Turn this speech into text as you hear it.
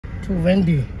Too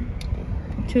windy.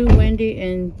 Too windy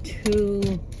and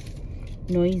too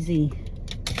noisy.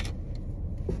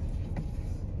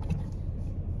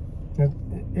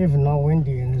 If not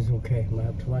windy, it's okay.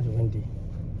 Not too much windy.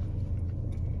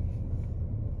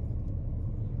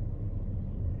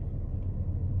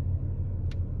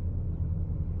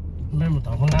 Maybe the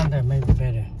Honda may be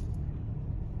better.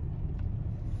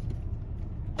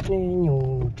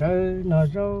 Nhiều chơi nó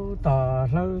dấu tỏ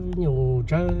lâu nhiều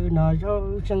chơi nó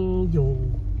dấu sinh dù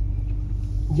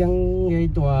dân gây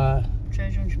tòa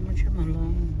chơi trong chúng chơi mà lo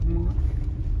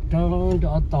trong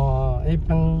đó tỏ ấy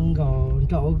bằng gò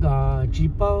chỗ gò chỉ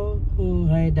bao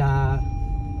hay đà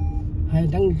hay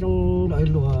đang trong đội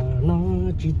lùa nó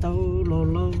chỉ tao lô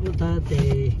lô ta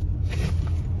tề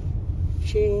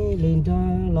chỉ lên đó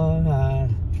lo hà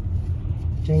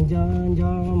tranh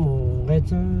cho mù cái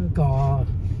chớ cò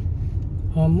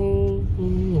hòm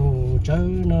ngủ chơi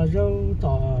nó dấu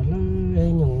tỏ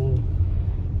lơi ngủ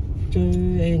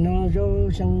chơi nó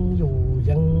dấu sang dù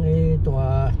dân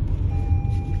tòa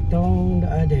trong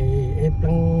đã để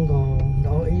plăng gòn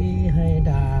đổi hay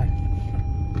đà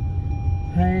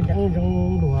hay đang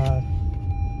trong đùa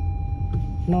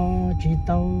nó chỉ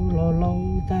tao lo lâu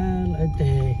ta lại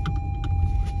tề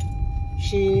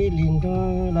xí liền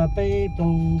đó là bay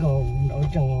plăng gòn đổi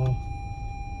chẳng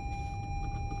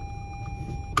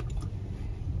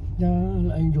đó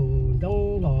lại dù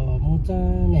trong lò một cha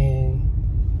nè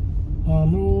họ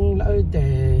mong lợi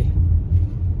tề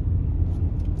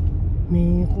mi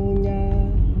cô nha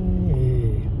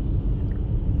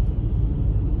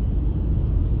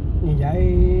như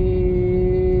vậy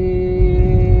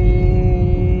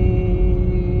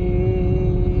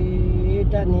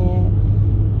ta nè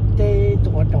tê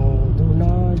tọa trồng tu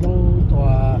nó trong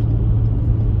tòa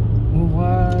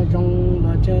qua trong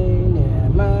là chơi nè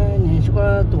mà nhìn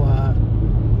qua tòa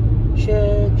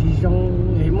xe chỉ trong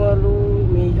ấy mà lu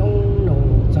mi trong nổ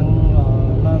chẳng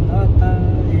là ta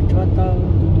để cho tao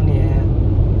tu nè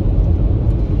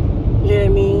lê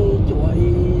mi chuỗi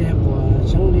của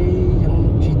sang đi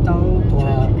trong chỉ tao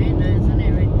tòa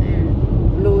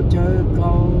lu chơi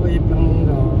câu ấy bằng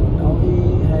gò đôi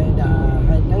hay đà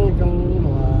hay đắng trong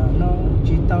lúa nó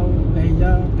chỉ tao bây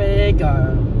giờ bé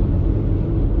cờ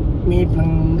mi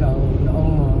bằng gò nó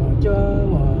mà cho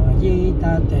mà gì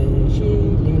ta để xí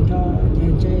liền cho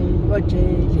chơi quá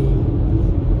chơi gì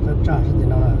tôi trả cho thế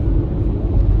nào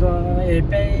tôi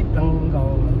bé bằng gò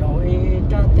đôi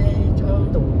ta để cho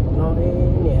tụ nói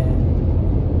nè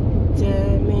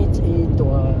chơi mi chỉ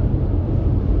tua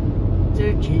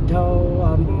chơi chỉ thâu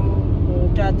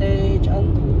ta để cho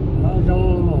tụ nó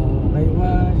rong mồ hay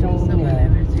qua rong nè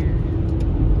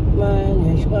mà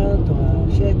nè qua tua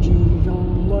sẽ chỉ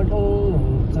rong mà rong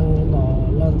chẳng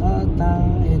lò ta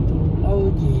tụ lâu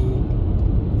gì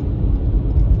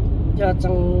cha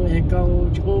chẳng câu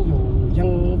chúng dù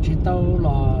dân chỉ tao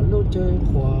lò lúc chơi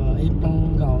khỏa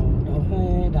bằng gầu đâu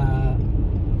hay đà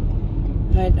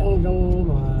hay đang rong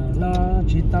lò nó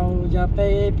chỉ tao ra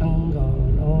bé bằng gầu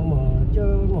đâu mà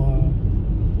chơi mà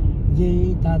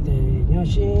gì ta để nhau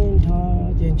xin thọ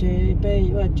trên chơi bé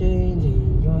và chơi gì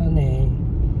cho nè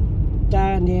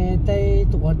cha nè tây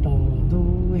tuổi trồng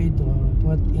tu ấy tuổi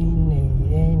bớt in nè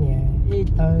ít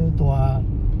tới tuổi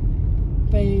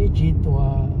bé chỉ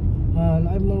tuổi mà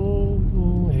lại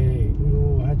mong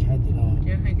yêu hai trái thì nó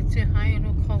giờ hay cái xe hay nó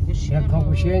không có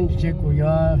xe xe của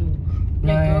yo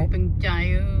này bình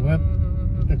chạy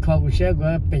không có xe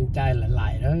của bình chạy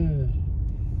lại đó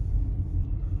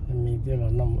mình biết là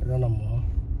nó nằm ở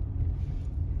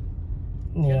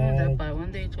nhà đã bảo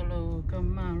vấn đề cho lo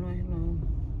cơm mà rồi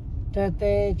ta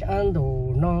tê ăn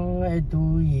đồ nó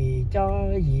tu gì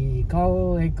cho gì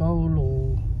câu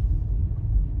lù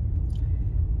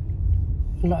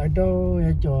lại đâu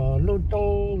cho lúc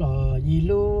trong là gì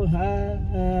lu ha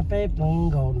bé bông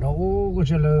gạo nấu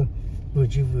cái là vừa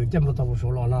chỉ vừa chăm lo tao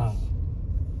số lo nào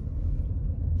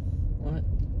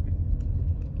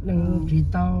nâng chỉ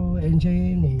tao em chơi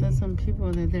này there's some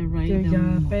people that they write chơi them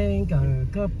ra bé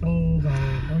cái bông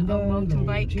gạo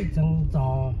nó chỉ chân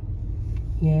to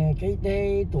nghe cái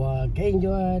đây tua cái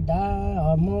cho đã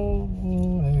ở mong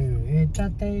ta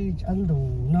tê ăn đồ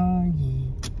nó gì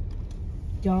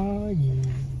cho gì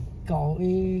cậu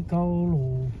y câu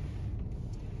lù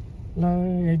là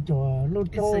chùa lúc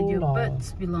trong lò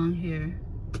belong here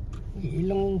gì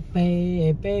lông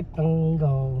bê bằng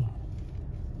gầu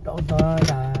đậu tòa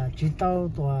là chỉ tao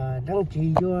tòa đang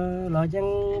chỉ vô lo dân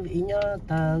ý nhớ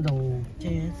ta đồ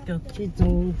chỉ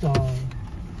trong trò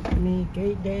mi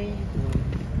cái đây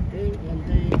cái vấn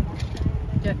đề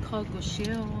จะข้าวกุเชี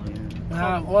ยว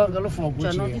ว่าก็รู้ฝนกู จ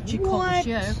ะนอน เชีย ที่ข้าวกุเ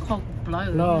ชียวข้าวปลา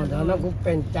no แล้วกูเ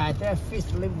ป็นจ่ายแต่ fish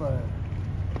liver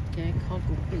Cái kho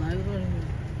cục lại rồi.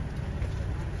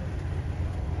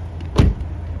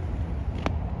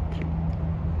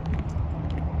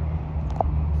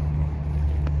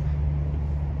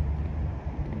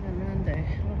 Nên để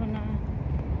nó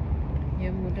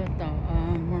như một đợt tàu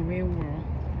Marine World.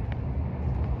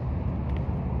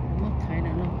 Mất thấy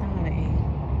là nó ta lại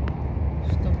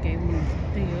tôi kể một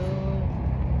tí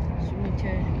xuống mình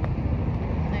chơi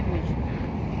tay mình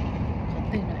có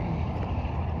tiền lại.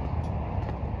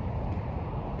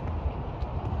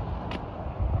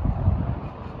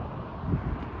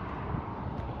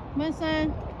 My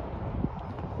son,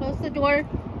 close the door.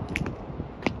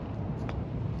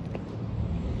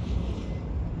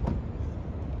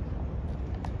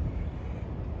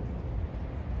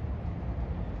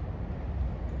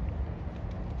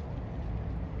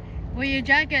 Wear your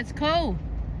jacket, it's cold.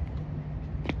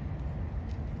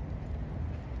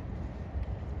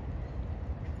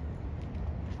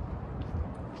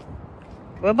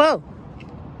 Bobo,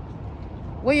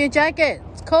 wear your jacket,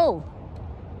 it's cold.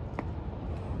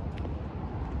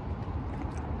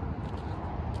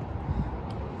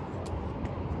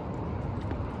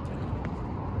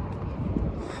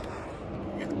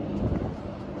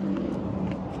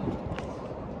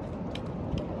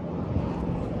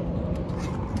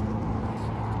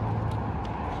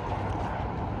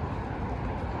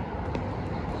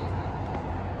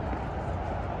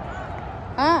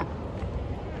 Ah,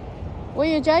 wear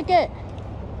your jacket.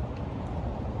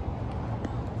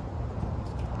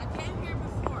 I came here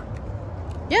before.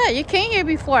 Yeah, you came here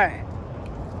before.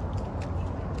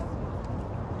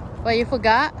 But you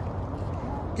forgot?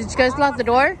 Did you guys lock the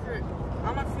door?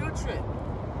 I'm on a field trip.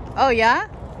 Oh, yeah?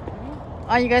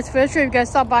 On you guys' field trip, you guys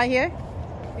stop by here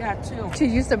Yeah, two. to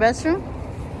use the restroom?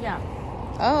 Yeah.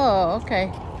 Oh,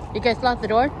 okay. You guys lock the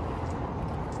door?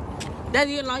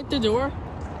 Daddy, you lock the door?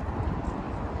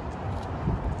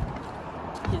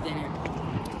 He's in here.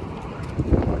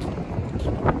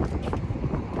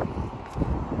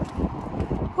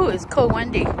 Ooh, it's cold,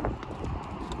 windy.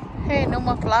 Hey, no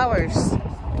more flowers.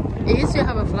 It used to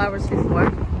have a flowers before,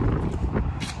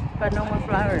 but no more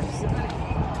flowers.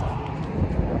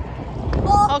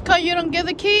 How come you don't give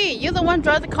the key? You're the one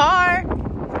drive the car.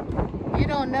 You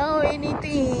don't know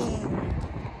anything.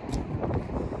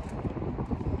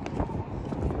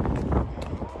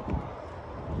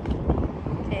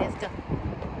 Okay, let's go.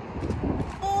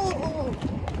 Oh.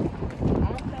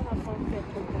 I don't have my phone here.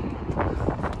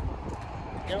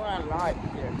 There are a lot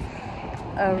here.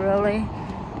 Oh, really?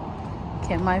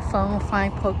 Can my phone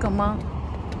find Pokemon?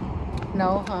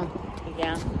 No, huh?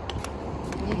 Yeah.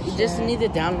 You just need to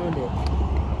download it.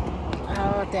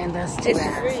 Oh, then that's too It's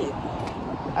bad. free.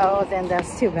 Oh, then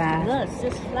that's too bad. No, it's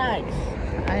just flags.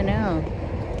 I know.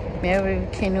 Maybe we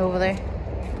can over there.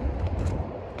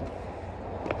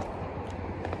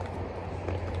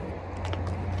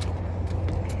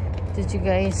 Did you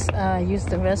guys use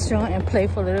the restaurant and play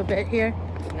for a little bit here?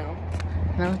 No.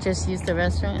 No, just use the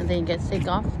restaurant and then you get sick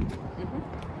off?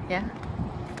 Yeah?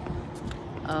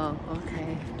 Oh,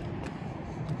 okay.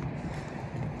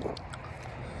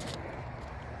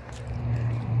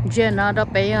 Chưa nó đó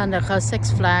bé on the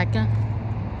Six Flags.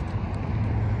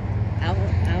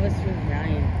 I was with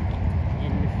Ryan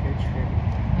in the field trip.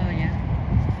 Oh, yeah?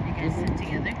 You guys sit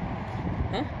together?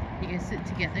 Huh? You guys sit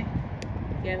together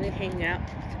Yeah, we hang out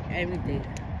every day.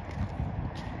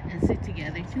 and sit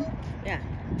together too? Yeah.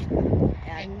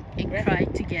 And cry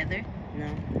together? No.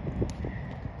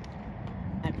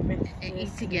 At breakfast, And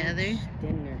eat together? lunch,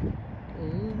 dinner.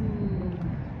 Ooh.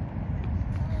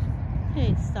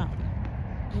 Hey, stop.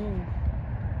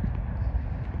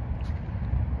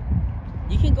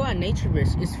 You can go on Nature Bridge.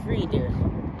 It's free there.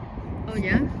 Oh,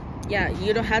 yeah? Yeah,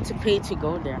 you don't have to pay to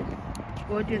go there.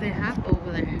 What do they have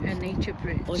over there at Nature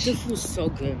Bridge? Oh, this food's so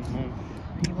good, Mom.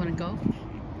 You want to go?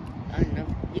 I don't know.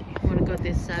 You want to go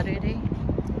this Saturday?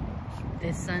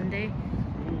 This Sunday?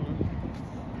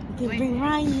 You Wait. can bring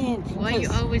Ryan. Why you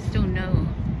always don't know?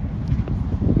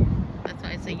 That's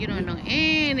why I say you don't know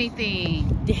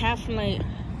anything. They have like,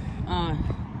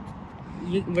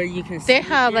 where you can. They sleep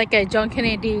have there. like a John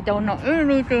Kennedy don't know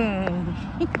anything.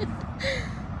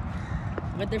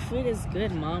 But the food is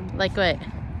good, Mom. Like what?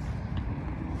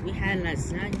 We had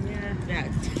lasagna, we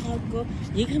had taco.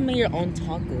 You can make your own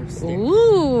tacos there.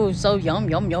 Ooh, so yum,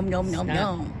 yum, yum, yum, yum, Stop.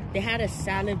 yum. They had a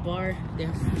salad bar. They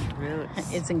have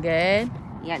fruits. Isn't good?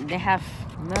 Yeah, they have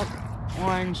milk,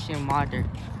 orange, and water.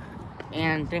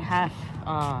 And they have,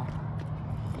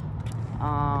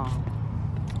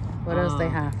 What else they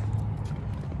have?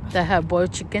 They have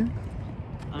boiled chicken.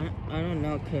 I don't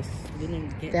know, cause we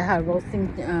didn't get. They have roasting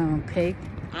pig.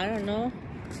 I don't know.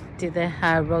 Do they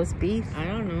have roast beef? I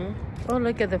don't know. Oh,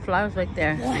 look at the flowers right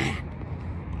there.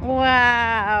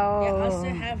 Wow. They also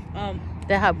have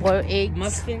They have boiled eggs.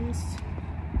 muffins.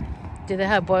 Do they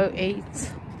have boiled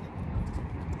eggs?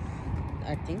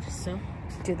 I think so.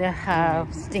 Do they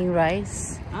have steamed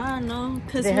rice? I don't know,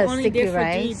 because They we're have only sticky there for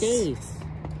rice. 3 days.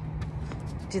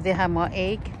 Do they have more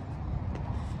egg?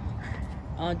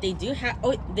 They do have.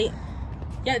 Oh,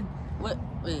 yeah.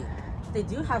 Wait. They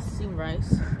do have steamed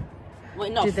rice.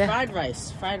 Wait, no, fried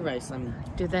rice. Fried rice. I mean.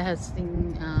 Do they have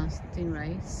steamed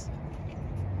rice?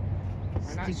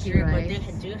 I'm not Sticky sure, rice.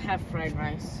 but they do have fried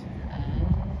rice.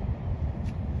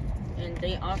 And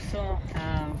they also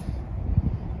have.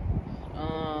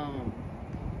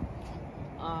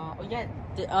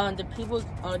 The people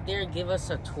there give us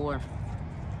a tour.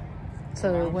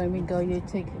 So when we go, you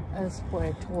take us for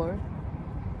a tour,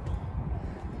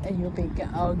 and you'll be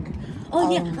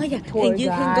Oh yeah. tour And you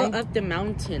guide. can go up the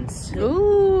mountains.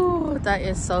 Ooh, that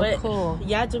is so But cool.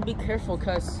 you have to be careful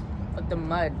because of the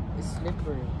mud is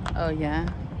slippery. Oh yeah.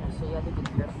 So you have to be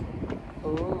careful.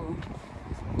 Ooh.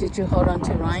 Did you hold on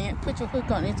to Ryan? Put your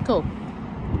hook on. It's cold.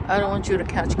 I don't want you to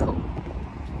catch cold.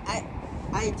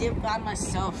 I did by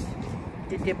myself.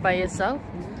 Did you by yourself?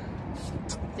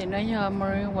 Thì nói nhờ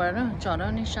Marie qua đó, chọn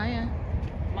đó đi sai à?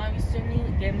 Mommy still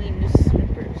gave me new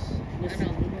slippers. New I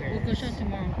know. We'll go sneakers. shop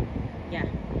tomorrow. Yeah.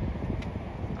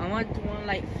 I want one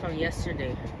like from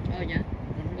yesterday. Oh yeah.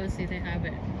 Go see they have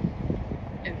it.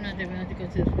 If not, then we have to go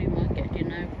to the flea market. You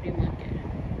know, flea market.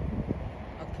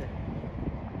 Okay.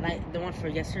 Like the one for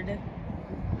yesterday?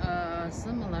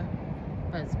 Similar,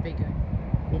 but it's bigger.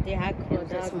 Did they have It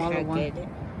was a smaller one.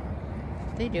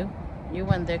 They do. You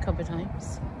went there a couple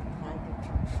times.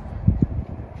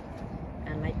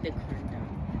 I like the corn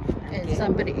dog. And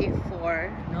somebody ate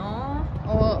 4. No,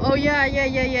 Oh yeah.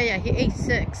 He ate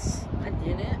 6. I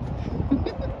didn't.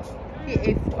 He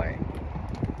ate 4.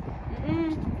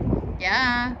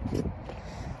 Yeah.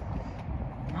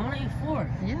 I only ate 4.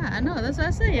 Yeah, I know. That's what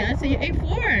I said. I said you ate 4.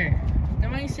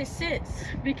 Then why you say 6?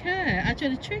 Because I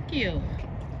tried to trick you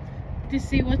to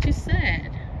see what you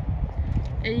said.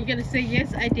 And you're gonna say,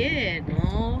 yes, I did.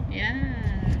 No. Yeah.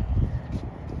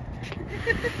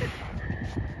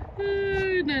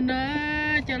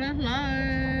 No, cho nó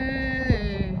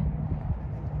lời.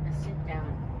 Let's sit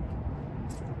down.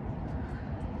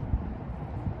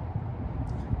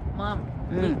 Mom,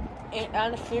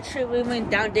 on the field trip we went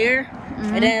down there,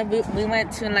 and then we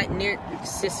went to like near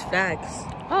Six Flags.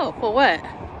 Oh, for what?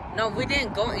 No, we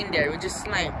didn't go in there. We just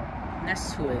like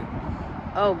next to it.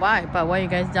 Oh, why? But why you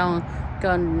guys gone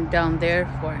down there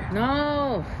for?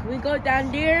 No, we go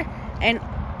down there, and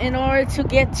in order to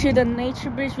get to the nature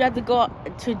bridge, we have to go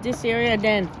to this area, and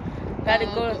then we had to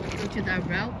go. Go to that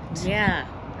route? Yeah.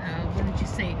 What did you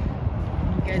say?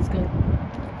 You guys go.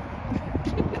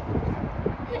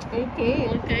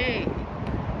 Okay.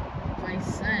 My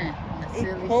son, my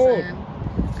silly cold. son.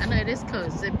 I know it is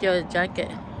cold. Zip your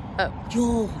jacket up.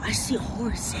 Yo, I see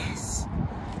horses.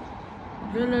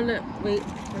 Look. Wait,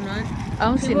 hold on. I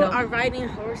don't see People no. are riding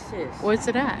horses. Where's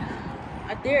it at?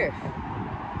 Out there.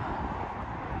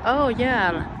 Oh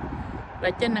yeah. Là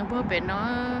trên đằng bố bể nó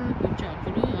cũng chọn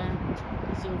cái đứa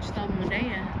dùng xong ở đây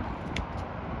à.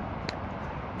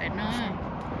 Bể nó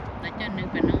là trên đằng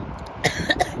bể nó.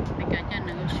 Bị cả trên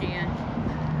đằng Ua Si à.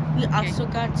 We also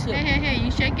got to. Hey,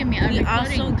 you shaking me. I'm We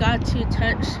recording. also got to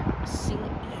touch sea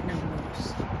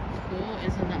animals. Cool,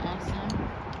 isn't that awesome?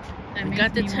 That We makes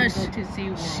got to me wanna touch go to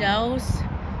SeaWorld. shells.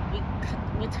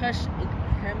 We touched a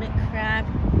hermit crab.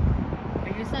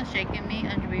 Are you still shaking me?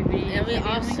 And we videoing? And we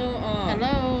also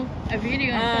Hello, a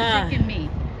video and stop shaking me.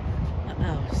 What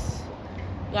else?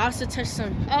 We also touched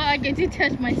some. Oh, I get to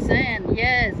touch my son.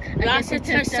 Yes, We I also get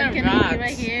to touch touched some Duncan rocks.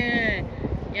 right here.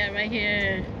 Yeah, right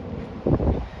here.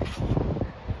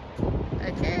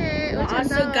 Okay. We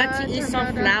also got to eat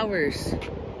some flowers.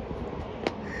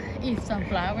 Eat some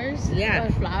flowers? Yeah.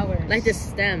 What flowers? Like the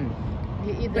stem.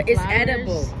 You eat the But it's flowers?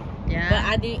 edible. Yeah. But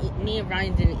I didn't eat, me and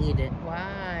Ryan didn't eat it.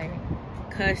 Why?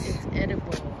 Cause It's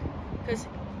edible.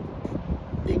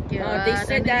 Thank you. they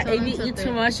said that if you eat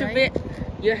too much of it,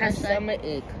 you have That's right.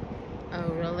 stomachache.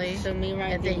 Oh, really? So me and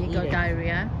Ryan And then didn't you go eat it.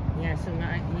 diarrhea? Yeah, so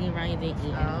me and Ryan didn't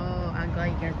eat it. Oh, I'm glad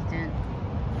you guys didn't.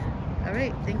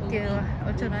 Alright, thank you.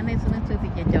 Ở chỗ này xuống từ thì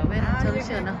chạy chậu với nó chơi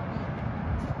xe nó.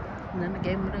 Nên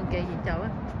cái mua đừng cái gì chậu á.